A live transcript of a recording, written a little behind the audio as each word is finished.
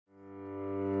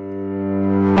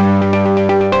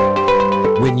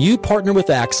When you partner with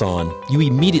Axon, you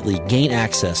immediately gain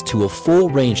access to a full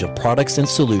range of products and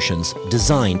solutions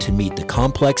designed to meet the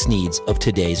complex needs of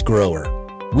today's grower.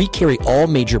 We carry all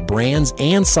major brands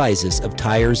and sizes of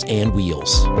tires and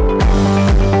wheels.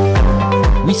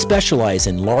 We specialize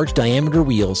in large diameter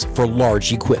wheels for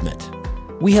large equipment.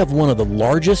 We have one of the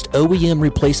largest OEM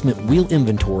replacement wheel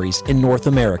inventories in North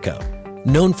America.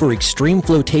 Known for extreme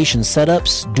flotation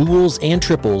setups, duals, and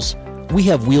triples, we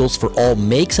have wheels for all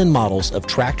makes and models of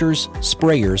tractors,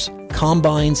 sprayers,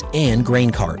 combines, and grain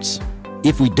carts.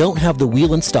 If we don't have the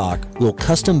wheel in stock, we'll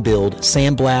custom build,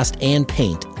 sandblast, and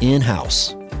paint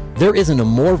in-house. There isn't a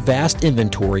more vast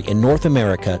inventory in North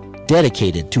America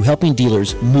dedicated to helping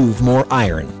dealers move more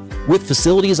iron. With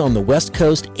facilities on the West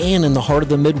Coast and in the heart of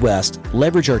the Midwest,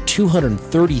 leverage our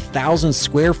 230,000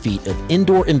 square feet of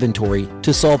indoor inventory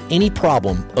to solve any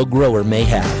problem a grower may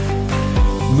have.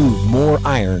 Move more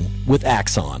iron with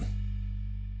Axon.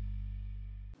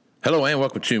 Hello and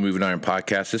welcome to Moving Iron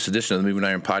Podcast. This edition of the Moving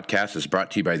Iron Podcast is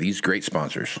brought to you by these great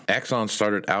sponsors. Axon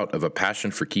started out of a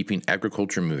passion for keeping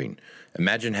agriculture moving.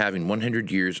 Imagine having 100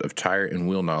 years of tire and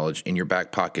wheel knowledge in your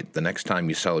back pocket the next time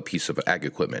you sell a piece of ag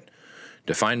equipment.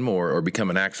 To find more or become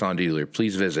an Axon dealer,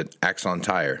 please visit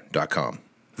axontire.com.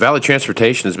 Valley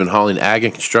Transportation has been hauling ag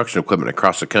and construction equipment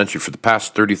across the country for the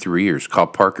past 33 years. Call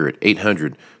Parker at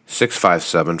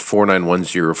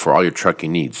 800-657-4910 for all your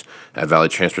trucking needs. At Valley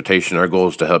Transportation, our goal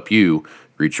is to help you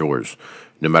reach yours.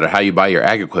 No matter how you buy your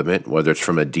ag equipment, whether it's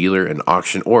from a dealer, an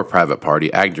auction, or a private party,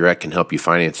 AgDirect can help you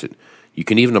finance it. You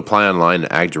can even apply online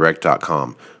at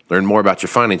agdirect.com. Learn more about your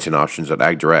financing options at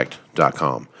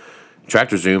agdirect.com.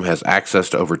 TractorZoom has access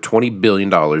to over $20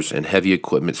 billion in heavy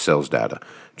equipment sales data.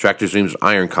 TractorZoom's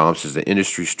Iron Comps is the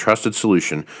industry's trusted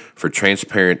solution for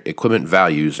transparent equipment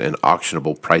values and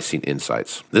auctionable pricing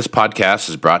insights. This podcast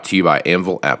is brought to you by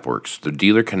Anvil AppWorks. The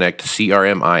Dealer Connect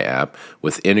CRMI app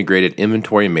with integrated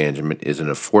inventory management is an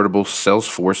affordable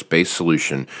Salesforce-based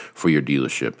solution for your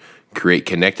dealership. Create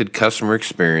connected customer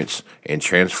experience and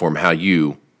transform how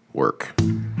you work.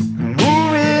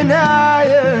 Moving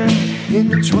higher in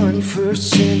the 21st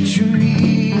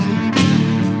century.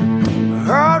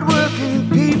 Hard-working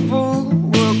people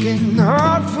working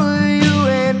hard for you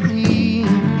and me.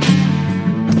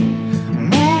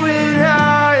 Moving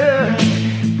higher,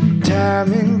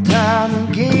 time and time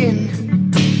again.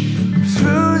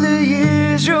 Through the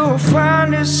years you'll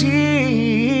find us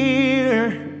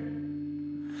here.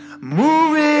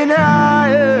 Moving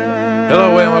higher.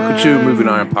 Hello and welcome to Moving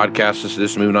Iron Podcast.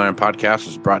 This Moving Iron Podcast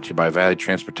is brought to you by Valley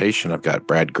Transportation. I've got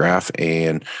Brad Graff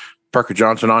and Parker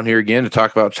Johnson on here again to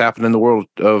talk about what's happening in the world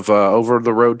of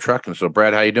over-the-road trucking. So,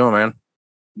 Brad, how you doing, man?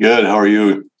 Good. How are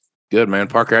you? Good, man.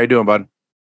 Parker, how you doing, bud?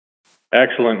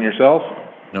 Excellent. Yourself?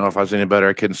 No, if I was any better,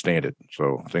 I couldn't stand it.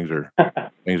 So things are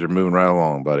moving right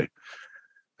along, buddy.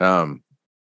 Brad,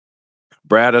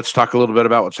 let's talk a little bit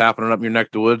about what's happening up in your neck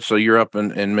of the woods. So you're up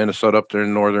in Minnesota, up there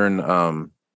in northern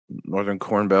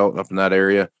Corn Belt, up in that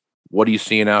area. What are you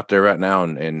seeing out there right now,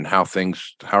 and how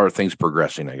are things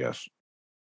progressing, I guess?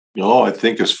 I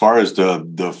think as far as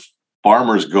the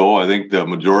farmers go, I think the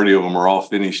majority of them are all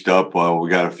finished up. We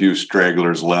got a few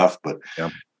stragglers left, but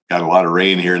got a lot of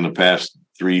rain here in the past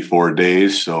 3-4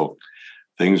 days. So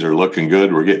things are looking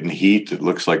good. We're getting heat. It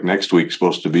looks like next week's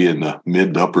supposed to be in the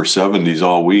mid to upper 70s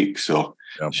all week. So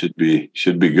should be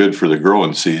good for the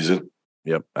growing season.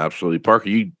 Yep, absolutely. Parker,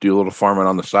 you do a little farming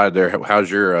on the side there.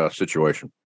 How's your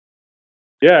situation?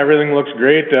 Yeah, everything looks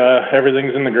great.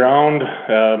 Everything's in the ground.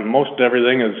 Most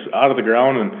everything is out of the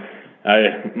ground, and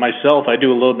I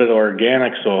do a little bit of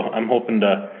organic, so I'm hoping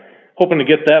to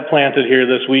get that planted here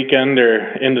this weekend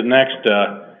or into next.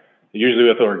 Usually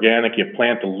with organic, you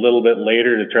plant a little bit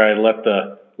later to try to let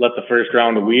the first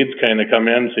round of weeds kind of come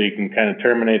in, so you can kind of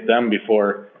terminate them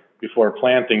before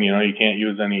planting. You can't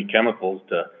use any chemicals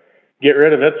to get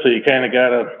rid of it, so you kind of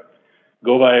gotta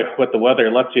go by what the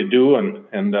weather lets you do and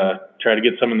try to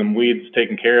get some of them weeds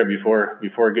taken care of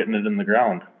before getting it in the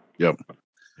ground. Yep.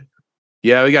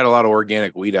 Yeah, we got a lot of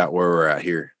organic weed out where we're at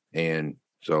here. And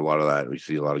so a lot of that, we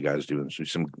see a lot of guys doing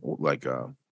some like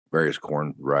various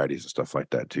corn varieties and stuff like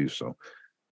that too. So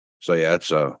yeah,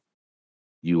 it's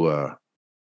you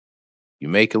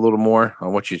make a little more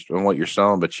on what you're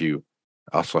selling, but you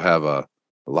also have a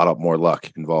lot more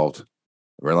luck involved.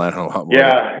 Relying on a lot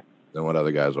more than what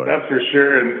other guys are. That's for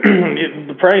sure. And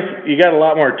the price, you got a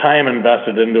lot more time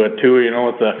invested into it too,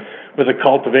 with the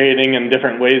cultivating and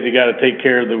different ways you got to take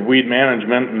care of the weed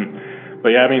management. But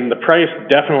yeah, I mean, the price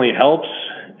definitely helps.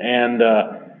 And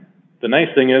the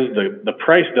nice thing is the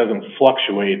price doesn't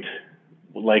fluctuate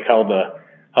like how the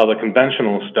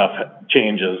conventional stuff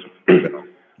changes.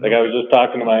 Like I was just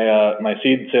talking to my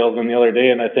seed salesman the other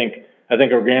day, and I think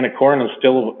organic corn is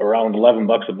still around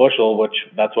 $11 a bushel, which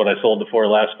that's what I sold it for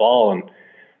last fall,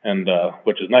 and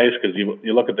which is nice because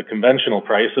you look at the conventional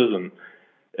prices, and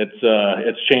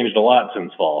it's changed a lot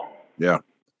since fall. Yeah.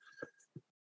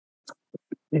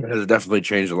 It has definitely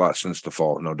changed a lot since the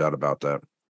fall, no doubt about that.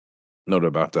 No doubt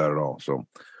about that at all. So,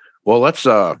 well, let's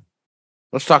talk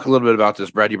a little bit about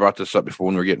this. Brad, you brought this up before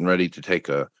when we were getting ready to take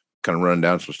a kind of run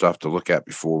down some stuff to look at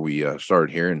before we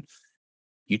started here, and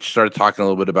you started talking a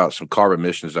little bit about some carbon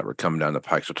emissions that were coming down the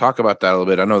pike. So talk about that a little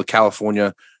bit. I know the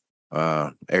California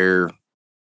air,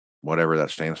 whatever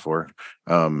that stands for.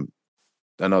 I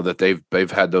know that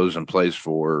they've had those in place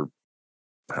for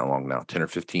how long now? 10 or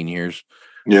 15 years.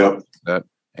 Yeah.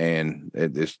 And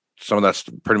it's some of that's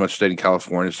pretty much stayed in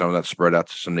California. Some of that's spread out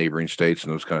to some neighboring states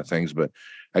and those kind of things. But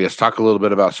I guess talk a little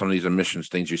bit about some of these emissions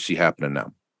things you see happening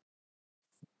now.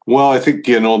 Well, I think,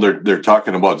 they're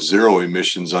talking about zero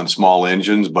emissions on small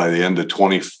engines by the end of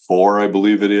 24, I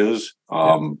believe it is.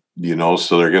 So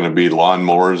they're going to be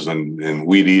lawnmowers and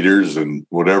weed eaters and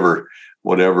whatever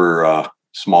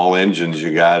small engines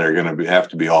you got are going to have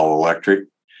to be all electric.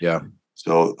 Yeah.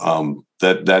 So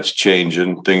that's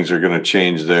changing. Things are going to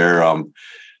change there.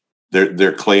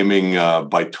 They're claiming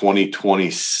by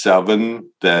 2027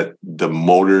 that the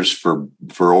motors for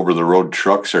over the road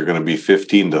trucks are going to be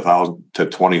 $15,000 to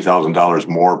 $20,000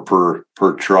 more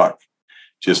per truck,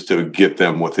 just to get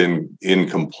them in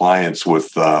compliance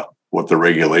with what the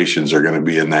regulations are going to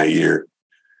be in that year.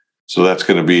 So that's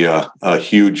going to be a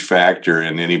huge factor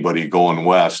in anybody going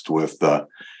west with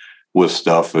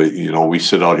stuff. We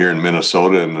sit out here in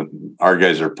Minnesota, and our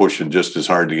guys are pushing just as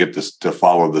hard to get this to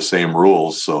follow the same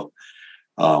rules. So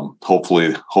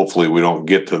hopefully we don't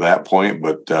get to that point,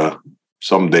 but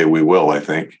someday we will, I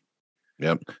think.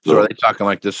 Yep. So are they talking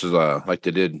like this is like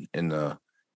they did in the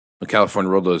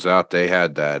California rolled those out? They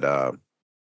had that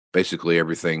basically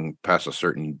everything past a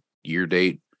certain year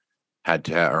date had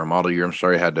to or model year, I'm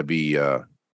sorry, had to be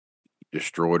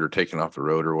destroyed or taken off the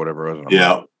road or whatever it was.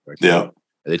 Yeah. Yeah.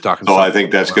 Are they talking? So I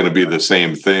think that's going to be the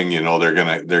same thing. They're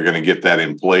going to get that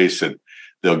in place, and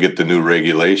they'll get the new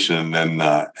regulation. And then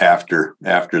after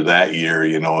that year,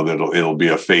 it'll be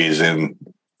a phase in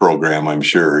program, I'm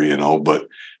sure, but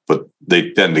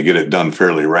they tend to get it done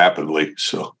fairly rapidly.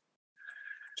 So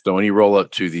when you roll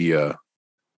up to the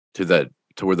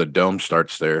to where the dome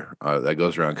starts there, that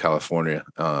goes around California,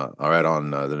 right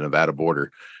on the Nevada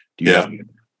border, do you have to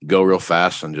go real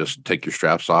fast and just take your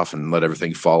straps off and let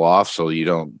everything fall off so you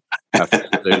don't have to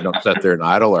you don't sit there and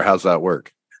idle, or how's that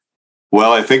work?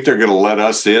 Well, I think they're going to let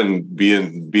us in,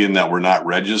 being that we're not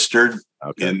registered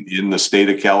in the state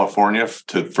of California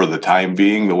for the time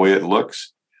being, the way it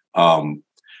looks.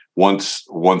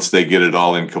 Once they get it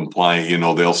all in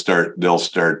compliant, they'll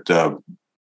start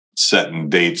setting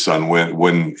dates on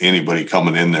when anybody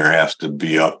coming in there has to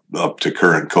be up to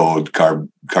current code,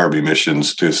 carb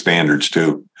emissions to standards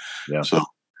too. Yeah. So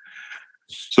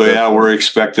we're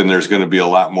expecting there's going to be a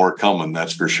lot more coming.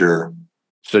 That's for sure.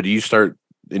 So do you start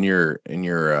in your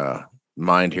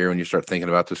mind here when you start thinking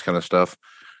about this kind of stuff?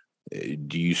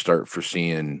 Do you start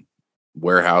foreseeing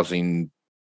warehousing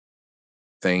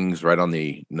things right on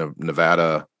the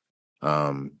Nevada,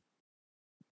 Idaho?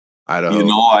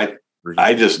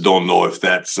 I just don't know if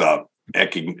that's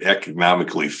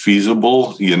economically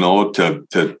feasible,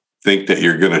 to think that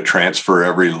you're going to transfer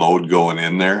every load going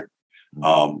in there.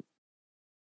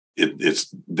 It's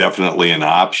definitely an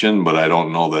option, but I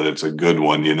don't know that it's a good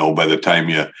one. By the time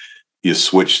you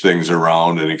switch things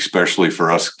around, and especially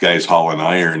for us guys hauling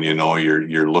iron,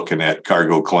 you're looking at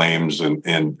cargo claims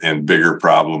and bigger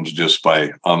problems just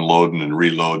by unloading and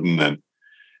reloading. And,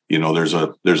 there's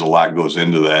a lot goes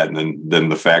into that. And then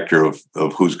the factor of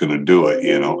who's going to do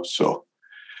it, so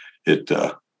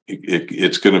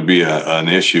it's going to be an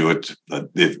issue.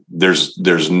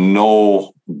 There's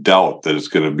no doubt that it's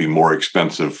going to be more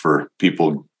expensive for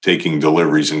people taking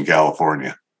deliveries in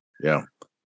California. Yeah.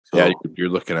 So, yeah. You're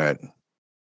looking at,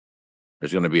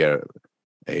 there's going to be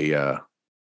a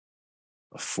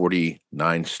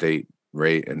 49 state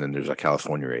rate, and then there's a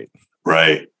California rate.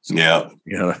 Right. Yeah.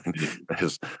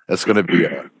 That's going to be,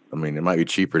 it might be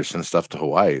cheaper to send stuff to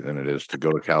Hawaii than it is to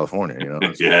go to California,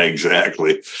 Yeah,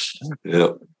 exactly. Yeah.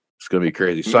 It's going to be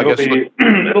crazy. So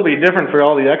it'll be different for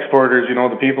all the exporters,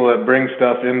 the people that bring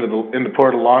stuff into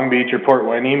Port of Long Beach or Port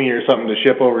Hueneme or something to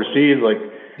ship overseas. Like,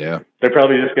 yeah, they're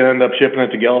probably just going to end up shipping it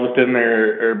to Galveston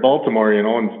or Baltimore,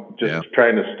 and just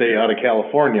trying to stay out of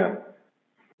California.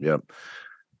 Yep.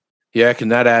 Yeah,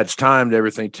 and that adds time to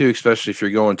everything too, especially if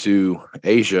you're going to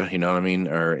Asia,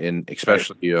 or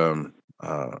especially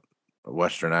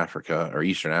Western Africa or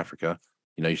Eastern Africa.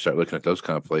 you start looking at those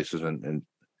kind of places, and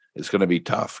it's going to be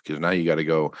tough because now you got to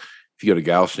go. If you go to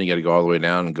Galveston, you got to go all the way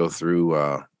down and go through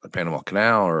the Panama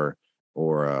Canal,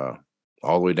 or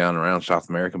all the way down around South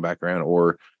America and back around,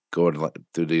 or go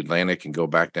through the Atlantic and go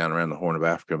back down around the Horn of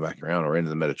Africa and back around, or into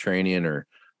the Mediterranean or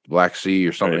the Black Sea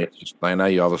or something. Right. Just, now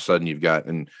you all of a sudden you've got,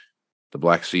 and the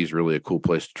Black Sea is really a cool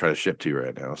place to try to ship to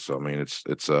right now. So I mean, it's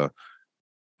that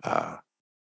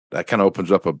kind of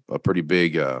opens up a pretty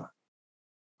big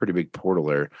portal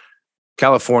there.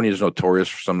 California is notorious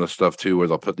for some of the stuff too, where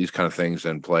they'll put these kind of things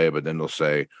in play, but then they'll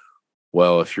say,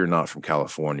 well, if you're not from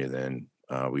California, then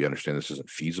we understand this isn't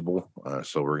feasible.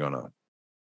 So we're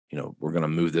gonna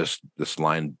move this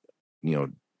line,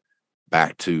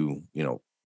 back to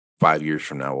 5 years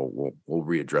from now. We'll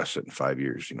readdress it in 5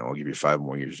 years. I'll give you 5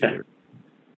 more years here.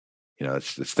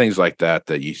 It's things like that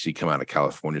you see come out of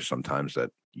California sometimes that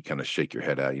you kind of shake your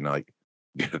head at. Like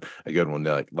a good one.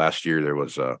 Like last year, there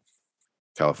was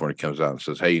California comes out and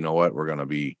says, "Hey, you know what? We're going to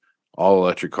be all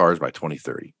electric cars by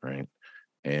 2030, right?"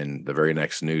 And the very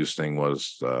next news thing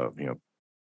was,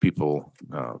 people,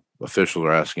 officials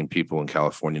are asking people in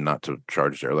California not to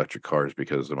charge their electric cars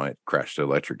because they might crash the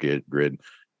electric grid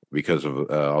because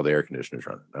of all the air conditioners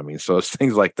running. I mean, so it's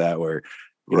things like that where,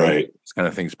 this kind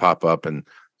of things pop up, and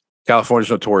California's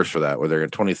notorious for that, where they're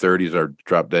in 2030s are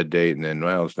drop dead date, and then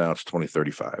now it's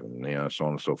 2035, and so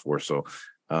on and so forth. So,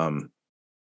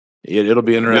 it'll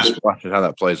be interesting watching how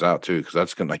that plays out too, because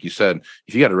that's gonna, like you said,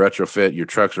 if you got to retrofit your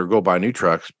trucks or go buy new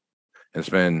trucks and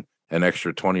spend an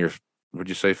extra 20 or would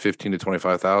you say 15 to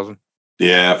 25,000?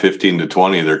 Yeah, 15 to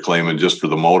 20. They're claiming just for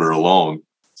the motor alone.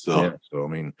 So I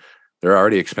mean, they're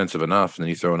already expensive enough, and then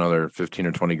you throw another 15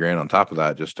 or 20 grand on top of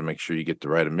that just to make sure you get the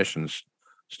right emissions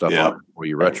stuff on where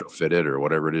you retrofit it or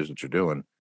whatever it is that you're doing.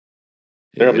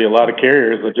 There'll be a lot of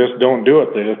carriers that just don't do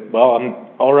it. They just,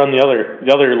 I'll run the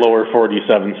other lower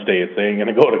 47 states. They ain't going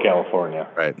to go to California.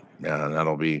 Right. Yeah, and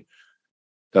that'll be.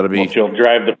 Which will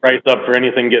drive the price up for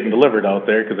anything getting delivered out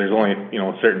there because there's only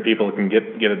certain people that can get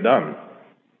it done.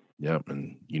 Yep,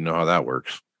 and you know how that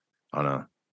works on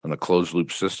a closed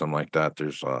loop system like that.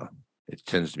 There's it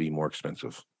tends to be more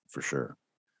expensive for sure.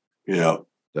 Yeah,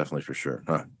 definitely for sure.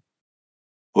 Huh.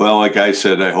 Well, like I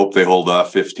said, I hope they hold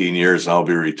off 15 years and I'll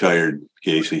be retired,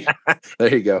 Casey.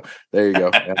 There you go.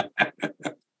 Yeah.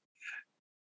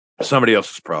 Somebody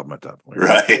else's problem at that point.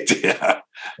 Right. Yeah.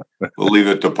 We'll leave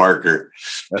it to Parker.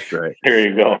 That's right. There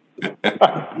you go.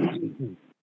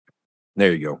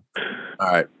 There you go. All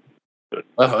right.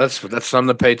 Well, that's something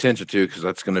to pay attention to, because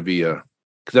that's going to be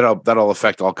because that'll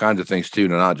affect all kinds of things too,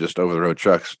 not just over the road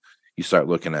trucks. You start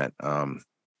looking at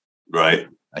right,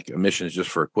 like emissions just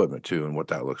for equipment too, and what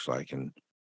that looks like, and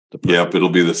yep, it'll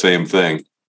be the same thing.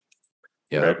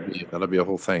 Yeah, that'll be a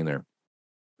whole thing there.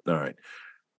 All right.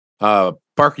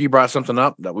 Parker, you brought something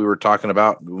up that we were talking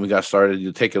about when we got started.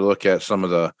 You take a look at some of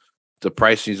the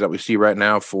prices that we see right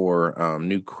now for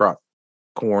new crop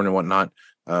corn and whatnot.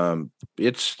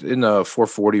 It's in the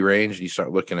 440 range. You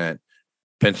start looking at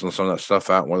penciling some of that stuff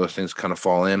out. One of those things kind of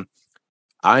fall in.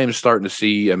 I am starting to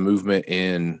see a movement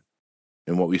in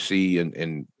what we see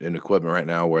in equipment right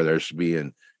now, where there's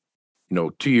being,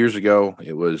 2 years ago,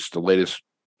 it was the latest,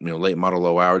 late model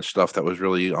low hour stuff that was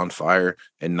really on fire,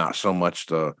 and not so much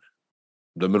the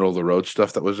middle of the road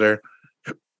stuff that was there.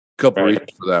 A couple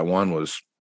reasons for that. One was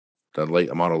the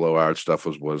late model low hour stuff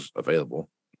was available.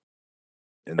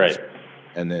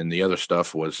 And then the other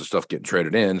stuff was the stuff getting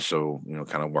traded in. So,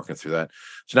 kind of working through that.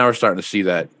 So now we're starting to see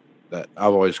that I've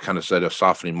always kind of said a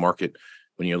softening market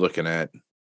when you're looking at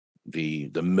the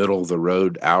middle of the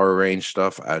road hour range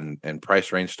stuff and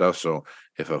price range stuff. So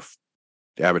if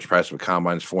the average price of a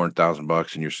combine is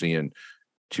 $400,000 and you're seeing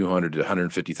 $200,000 to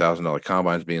 $150,000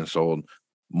 combines being sold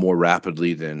more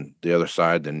rapidly than the other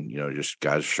side, then just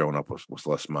guys showing up with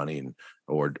less money and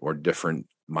or different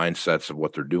mindsets of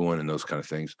what they're doing and those kind of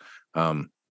things. You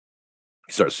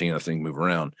start seeing that thing move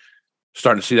around.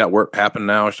 Starting to see that work happen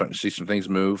now. Starting to see some things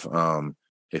move.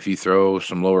 If you throw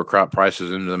some lower crop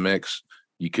prices into the mix,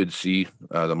 you could see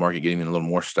the market getting a little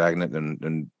more stagnant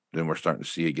than we're starting to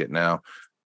see it get now.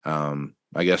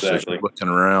 I guess as you're looking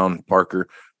around, Parker,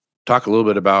 talk a little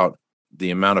bit about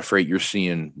the amount of freight you're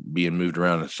seeing being moved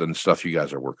around and stuff you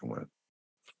guys are working with.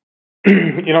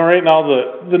 Right now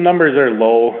the numbers are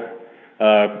low,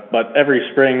 but every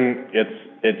spring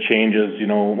it changes.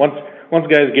 Once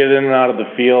guys get in and out of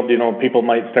the field, people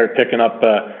might start picking up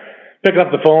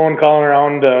the phone, calling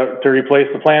around to replace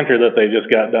the planter that they just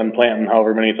got done planting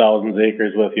however many thousands of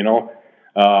acres with.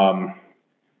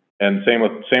 And same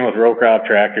with row crop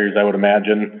tractors, I would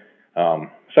imagine.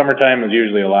 Summertime is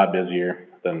usually a lot busier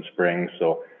than spring,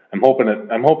 so I'm hoping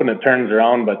it turns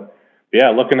around. But yeah,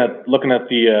 looking at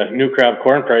the new crop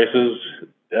corn prices,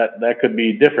 that could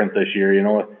be different this year. You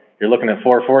know, you're looking at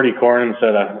 440 corn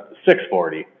instead of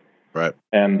 640. Right.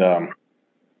 And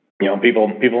you know, people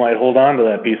might hold on to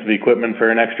that piece of equipment for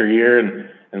an extra year and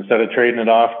instead of trading it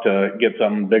off to get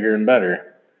something bigger and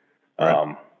better.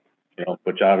 Right. You know,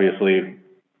 which obviously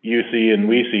you see and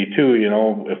we see too. You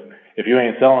know, if you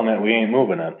ain't selling it, we ain't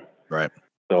moving it. Right.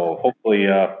 So hopefully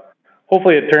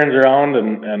it turns around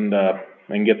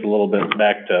and gets a little bit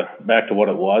back to what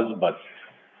it was. But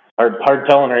hard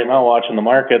telling right now. Watching the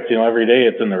markets, you know, every day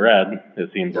it's in the red.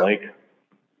 It seems like.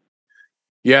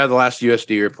 Yeah, the last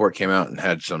USD report came out and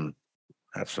had some.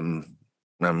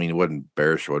 I mean, it wasn't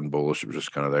bearish, it wasn't bullish. It was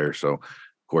just kind of there. So,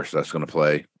 of course, that's going to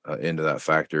play into that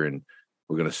factor, and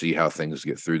we're going to see how things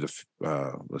get through this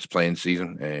planting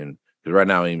season. And because right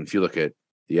now, even if you look at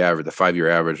the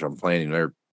 5-year average on planting,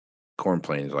 their corn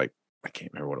planting is like, I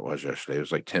can't remember what it was yesterday. It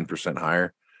was like 10%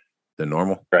 higher than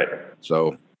normal. Right.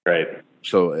 So right.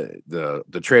 So the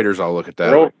traders all look at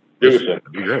that. Like, this is going to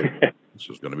be great. This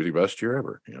is going to be the best year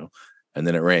ever, you know. And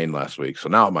then it rained last week, so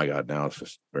now, oh my God, now it's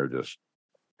just you're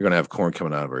going to have corn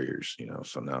coming out of our ears, you know.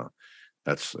 So now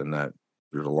there's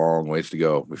a long ways to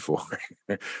go before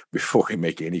we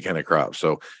make any kind of crop.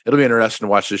 So it'll be interesting to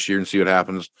watch this year and see what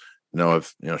happens. You know,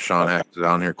 if Sean Hack's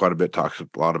down here quite a bit, talks a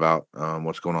lot about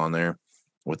what's going on there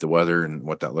with the weather and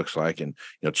what that looks like. And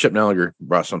Chip Nelliger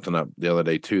brought something up the other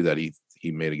day too that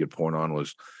he made a good point on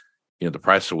was, the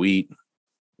price of wheat,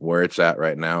 where it's at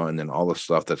right now, and then all the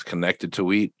stuff that's connected to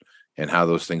wheat and how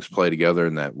those things play together,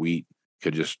 and that wheat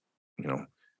could just,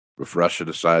 if Russia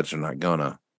decides they're not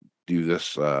gonna do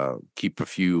this, keep a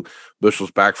few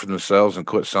bushels back for themselves and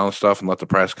quit selling stuff and let the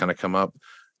price kind of come up.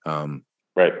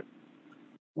 Right.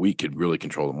 Wheat could really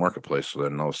control the marketplace. So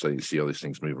then all of a sudden you see all these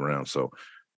things move around. So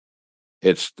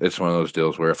it's one of those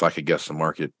deals where if I could guess the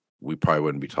market, we probably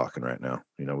wouldn't be talking right now.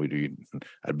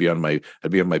 I'd be on my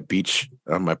beach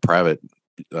on my private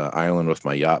island with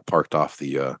my yacht parked off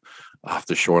the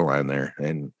shoreline there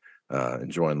and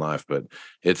enjoying life. But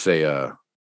it's a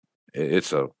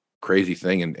crazy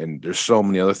thing, and there's so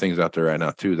many other things out there right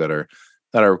now too that are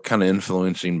kind of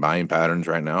influencing buying patterns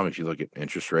right now. If you look at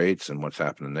interest rates and what's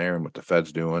happening there and what the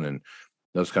Fed's doing and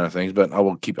those kind of things. But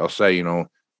I'll say,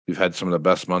 we've had some of the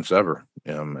best months ever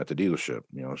at the dealership,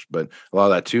 but a lot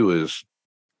of that too is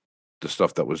the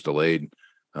stuff that was delayed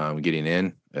getting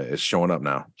in. It's showing up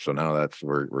now. So now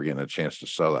we're getting a chance to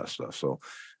sell that stuff. So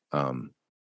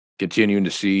continuing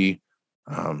to see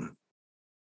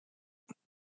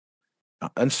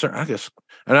uncertain, I guess.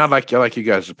 And I like you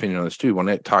guys' opinion on this too. When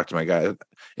I talk to my guy,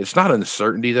 it's not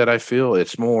uncertainty that I feel.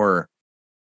 It's more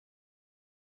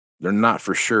they're not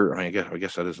for sure. I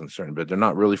guess that is uncertain, but they're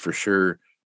not really for sure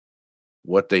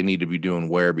what they need to be doing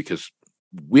where, because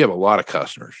we have a lot of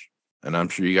customers, and I'm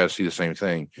sure you guys see the same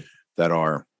thing, that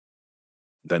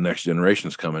next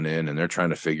generation's coming in and they're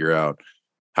trying to figure out,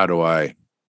 how do I,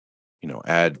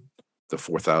 add the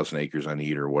 4,000 acres I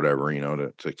need or whatever,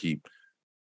 to keep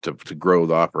to grow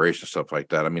the operation, stuff like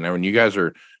that. I mean, when you guys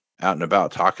are out and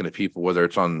about talking to people, whether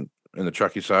it's in the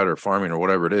trucking side or farming or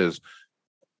whatever it is,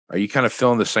 are you kind of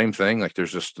feeling the same thing? Like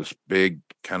there's just this big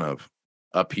kind of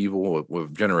upheaval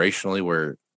with generationally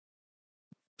where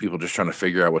people just trying to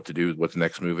figure out what to do, what the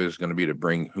next move is going to be to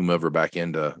bring whomever back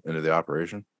into the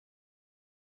operation?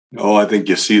 Oh, I think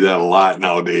you see that a lot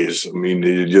nowadays. I mean,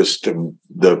 you just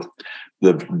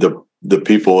the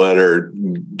people that are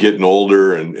getting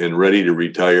older and ready to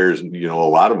retire, a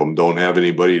lot of them don't have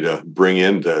anybody to bring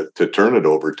in to turn it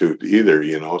over to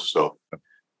either, so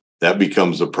that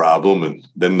becomes a problem. And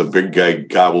then the big guy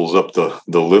gobbles up the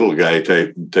little guy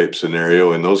type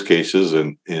scenario in those cases.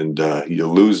 And you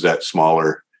lose that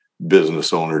smaller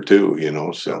business owner too,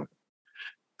 so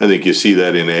I think you see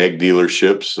that in ag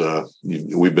dealerships.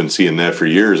 We've been seeing that for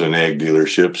years in ag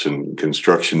dealerships and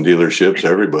construction dealerships,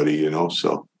 everybody,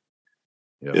 so.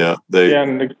 Yeah.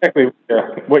 And exactly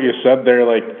what you said there.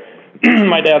 Like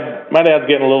my dad's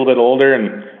getting a little bit older,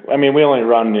 and I mean, we only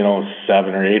run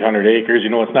 700 or 800 acres.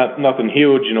 It's not nothing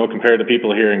huge, compared to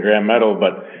people here in Grand Meadow.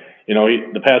 But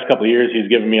the past couple of years, he's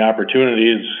given me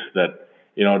opportunities that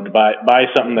to buy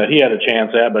something that he had a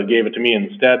chance at, but gave it to me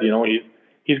instead.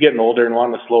 He's getting older and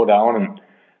wanting to slow down,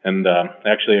 and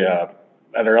actually at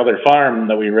our other farm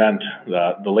that we rent,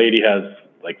 the lady has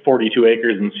like 42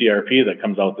 acres in CRP that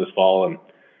comes out this fall,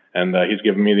 and he's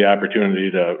given me the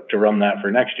opportunity to run that for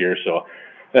next year. So,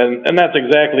 and that's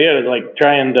exactly it. It's like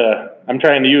I'm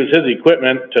trying to use his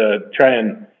equipment to try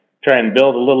and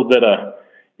build a little bit of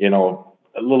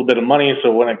money.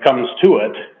 So when it comes to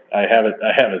it, I have it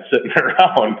sitting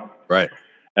around. Right.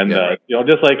 And,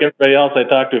 just like everybody else, I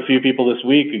talked to a few people this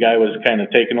week. A guy was kind of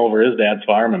taking over his dad's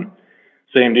farm, and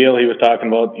same deal. He was talking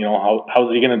about,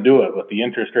 how's he going to do it with the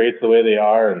interest rates the way they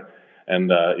are,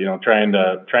 and trying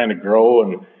to grow,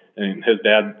 and his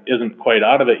dad isn't quite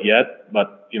out of it yet,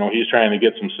 but he's trying to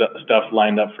get some stuff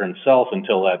lined up for himself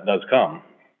until that does come.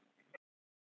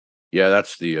 Yeah,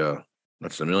 that's the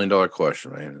 $1 million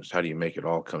question, man. Is how do you make it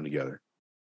all come together?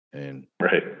 And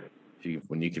right,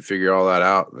 when you can figure all that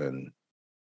out, then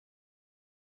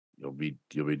you'll be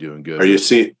doing good. Are you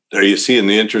seeing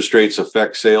the interest rates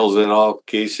affect sales at all,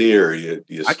 Casey? Or you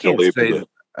I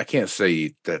can't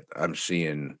say that I'm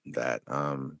seeing that.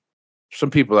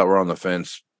 Some people that were on the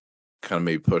fence kind of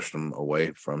maybe pushed them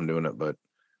away from doing it, but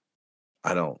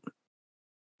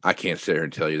I can't sit here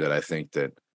and tell you that I think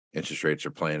that interest rates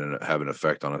are playing and have an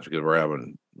effect on us, because we're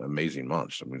having amazing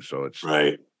months. I mean, so it's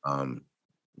right.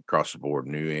 Across the board,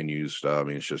 new and used. I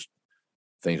mean, it's just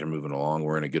things are moving along.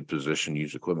 We're in a good position,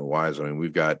 used equipment wise. I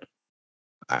mean,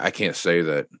 I can't say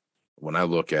that when I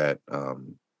look at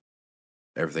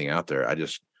everything out there,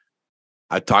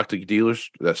 I talk to dealers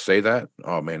that say that,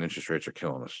 oh man, interest rates are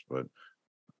killing us. But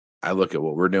I look at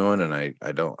what we're doing, and I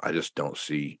don't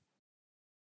see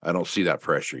that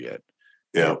pressure yet.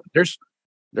 Yeah. And there's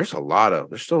still a lot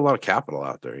of capital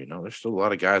out there. There's still a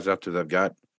lot of guys out there that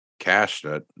got cash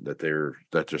that they're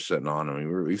sitting on. I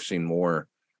mean, we've seen more,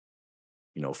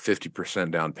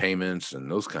 50% down payments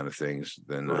and those kind of things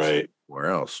than where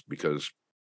else, because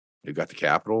they've got the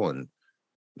capital and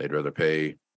they'd rather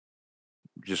pay,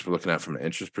 just looking at from an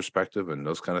interest perspective and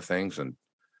those kind of things and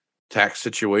tax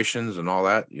situations and all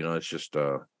that. It's just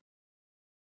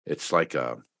it's like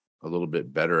a little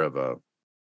bit better of a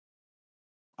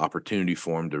opportunity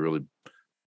for them to really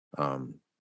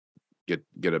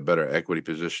get a better equity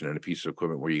position in a piece of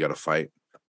equipment where you got to fight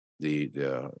the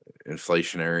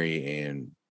inflationary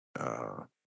and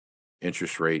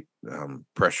interest rate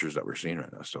pressures that we're seeing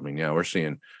right now. So I mean, yeah, we're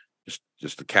seeing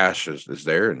just the cash is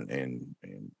there, and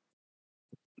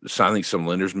I think some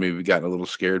lenders maybe gotten a little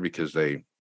scared because they,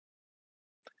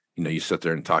 you sit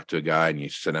there and talk to a guy and you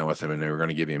sit down with him and they were going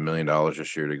to give you $1 million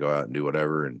this year to go out and do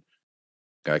whatever, and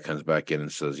guy comes back in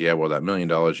and says, yeah, well, that $1 million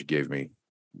you gave me,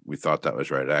 we thought that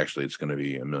was right. Actually, it's going to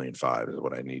be $1.5 million is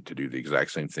what I need to do the exact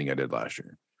same thing I did last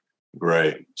year.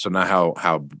 Right. So now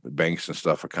how banks and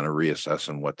stuff are kind of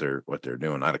reassessing what they're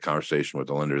doing. I had a conversation with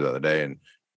the lender the other day, and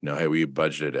hey, we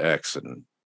budgeted X and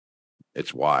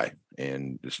it's Y,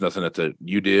 and it's nothing that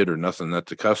you did or nothing that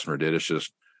the customer did. It's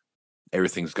just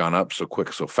everything's gone up so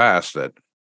quick, so fast that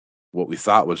what we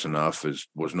thought was enough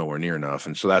was nowhere near enough.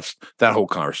 And so that whole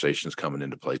conversation is coming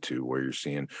into play too, where you're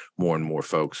seeing more and more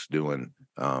folks doing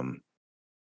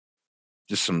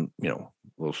just some,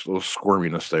 little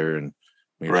squirminess there. And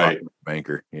when you're talking to a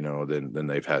banker, than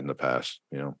they've had in the past,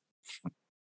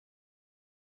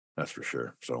 that's for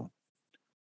sure. So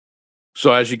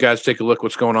as you guys take a look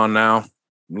what's going on now,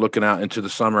 looking out into the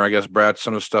summer, I guess, Brad,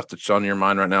 some of the stuff that's on your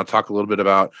mind right now, talk a little bit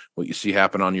about what you see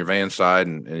happen on your van side,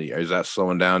 and is that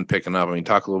slowing down, picking up? I mean,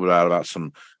 talk a little bit about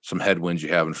some headwinds you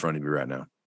have in front of you right now.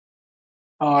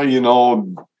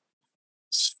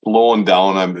 Slowing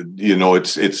down.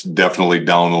 It's definitely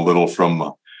down a little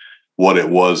from what it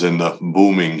was in the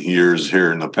booming years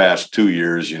here in the past 2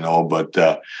 years, but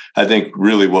I think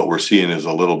really what we're seeing is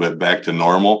a little bit back to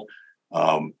normal.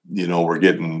 We're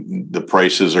getting, the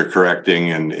prices are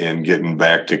correcting and getting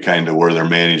back to kind of where they're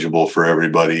manageable for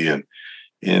everybody. And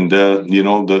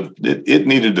it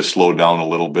needed to slow down a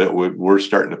little bit. We're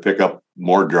starting to pick up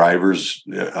more drivers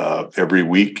every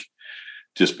week,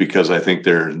 just because I think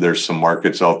there's some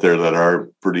markets out there that are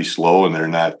pretty slow and they're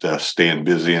not staying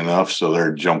busy enough. So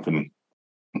they're jumping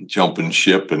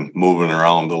ship and moving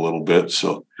around a little bit.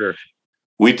 So sure.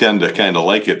 We tend to kind of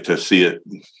like it to see it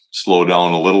slow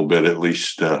down a little bit. At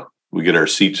least we get our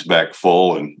seats back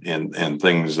full and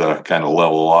things kind of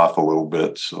level off a little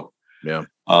bit. So yeah.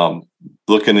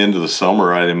 Looking into the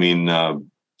summer, I mean,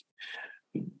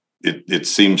 it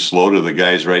seems slow to the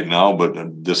guys right now, but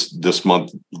this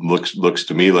month looks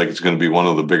to me like it's going to be one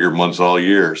of the bigger months all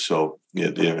year. So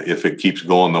if it keeps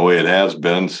going the way it has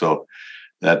been, so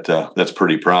that's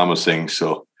pretty promising.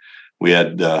 So we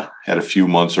had a few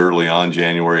months early on,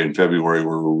 January and February,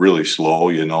 were really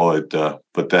slow,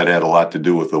 but that had a lot to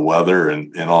do with the weather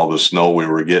and all the snow we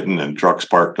were getting and trucks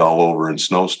parked all over in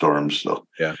snowstorms. So,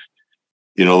 yeah,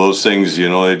 those things,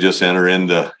 they just enter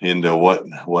into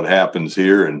what happens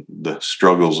here and the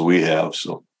struggles we have.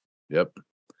 So, yep.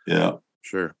 Yeah,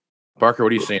 sure. Parker,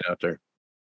 what are you seeing out there?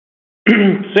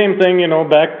 Same thing,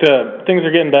 things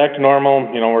are getting back to normal.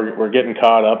 We're getting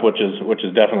caught up, which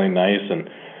is definitely nice. And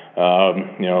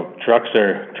Trucks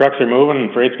are moving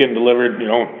and freight's getting delivered,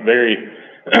 very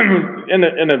in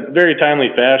a very timely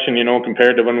fashion,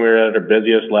 compared to when we were at our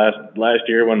busiest last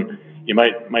year, when you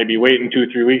might be waiting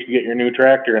 2-3 weeks to get your new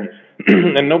tractor, and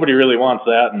and nobody really wants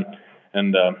that.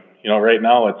 And right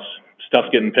now it's stuff's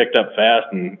getting picked up fast,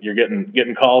 and you're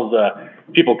getting calls,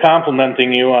 people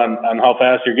complimenting you on how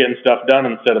fast you're getting stuff done,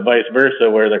 instead of vice versa,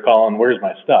 where they're calling, "Where's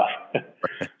my stuff?"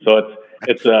 So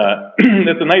it's a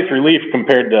nice relief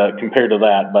compared to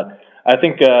that. But I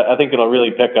think it'll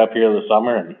really pick up here this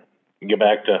summer and get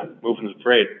back to moving some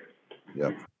freight.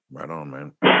 Yep, right on,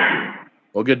 man.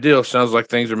 Well, good deal. Sounds like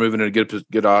things are moving in a good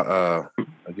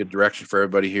direction for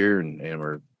everybody here, and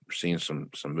we're seeing some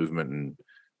movement, and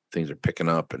things are picking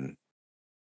up, and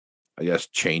I guess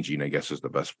changing, I guess, is the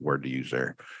best word to use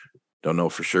there. Don't know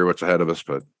for sure what's ahead of us,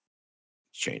 but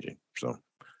it's changing. So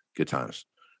good times.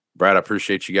 Brad, I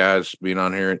appreciate you guys being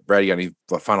on here. Brad, you got any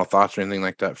final thoughts or anything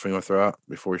like that for you want to throw out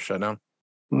before we shut down?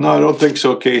 No, I don't think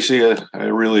so, Casey. I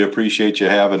really appreciate you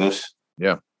having us.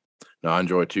 Yeah. No, I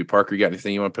enjoy it too. Parker, you got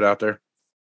anything you want to put out there?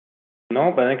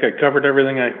 Nope, I think I covered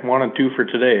everything I wanted to for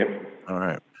today. All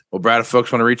right. Well, Brad, if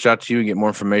folks want to reach out to you and get more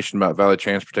information about Valley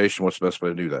Transportation, what's the best way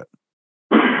to do that?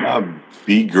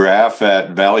 bgraph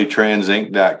at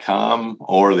valleytransinc.com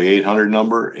or the 800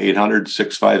 number,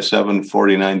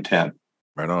 800-657-4910.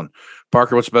 Right on.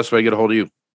 Parker, what's the best way to get a hold of you?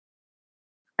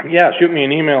 Yeah, shoot me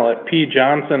an email at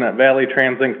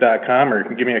pjohnson@valleytransinc.com,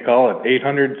 or give me a call at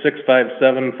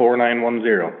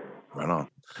 800-657-4910. Right on.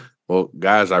 Well,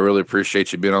 guys, I really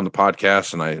appreciate you being on the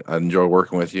podcast, and I enjoy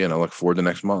working with you, and I look forward to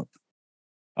next month.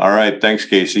 All right. Thanks,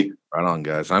 Casey. Right on,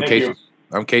 guys. I'm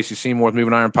Casey Seymour with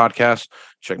Moving Iron Podcast.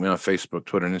 Check me out on Facebook,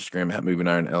 Twitter, and Instagram at Moving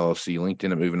Iron LLC,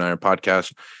 LinkedIn at Moving Iron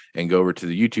Podcast, and go over to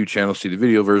the YouTube channel, see the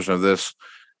video version of this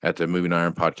at the Moving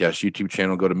Iron Podcast YouTube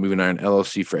channel. Go to Moving Iron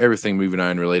LLC for everything Moving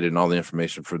Iron related and all the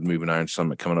information for the Moving Iron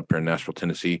Summit coming up here in Nashville,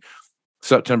 Tennessee,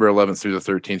 September 11th through the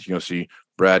 13th. You're going to see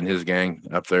Brad and his gang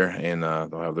up there, and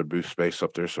they'll have their booth space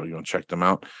up there, so you want to check them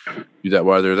out. Do that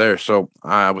while they're there. So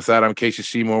with that, I'm Casey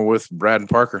Seymour with Brad and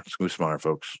Parker. Smooth Smile,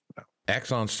 folks.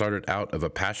 Axon started out of a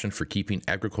passion for keeping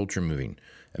agriculture moving.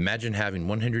 Imagine having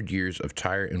 100 years of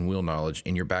tire and wheel knowledge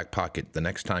in your back pocket the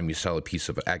next time you sell a piece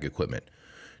of ag equipment.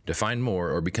 To find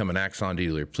more or become an Axon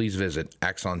dealer, please visit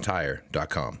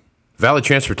axontire.com. Valley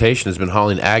Transportation has been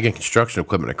hauling ag and construction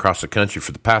equipment across the country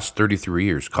for the past 33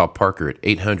 years. Call Parker at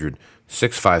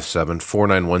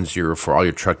 800-657-4910 for all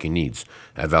your trucking needs.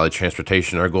 At Valley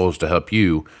Transportation, our goal is to help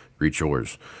you reach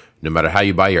yours. No matter how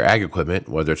you buy your ag equipment,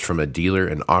 whether it's from a dealer,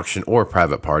 an auction, or a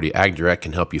private party, AgDirect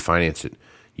can help you finance it.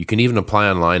 You can even apply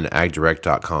online at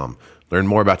agdirect.com. Learn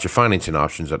more about your financing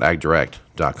options at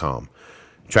agdirect.com.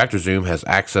 TractorZoom has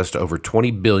access to over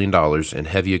 $20 billion in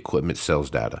heavy equipment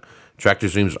sales data.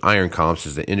 TractorZoom's Iron Comps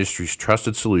is the industry's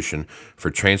trusted solution for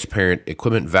transparent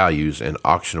equipment values and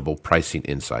auctionable pricing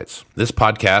insights. This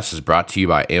podcast is brought to you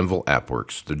by Anvil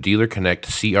AppWorks. The Dealer Connect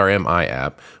CRMI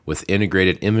app with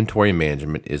integrated inventory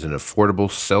management is an affordable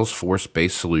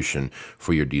Salesforce-based solution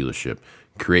for your dealership.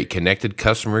 Create connected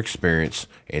customer experience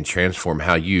and transform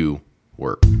how you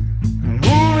work.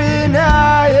 Moving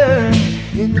higher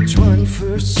in the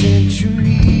 21st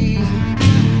century.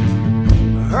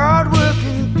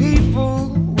 Hard-working people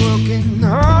working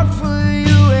hard for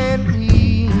you and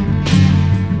me.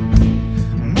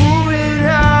 Moving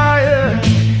higher,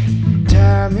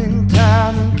 time and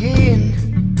time again.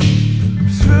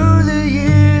 Through the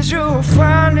years you'll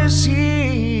find us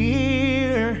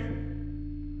here.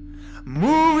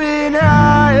 Moving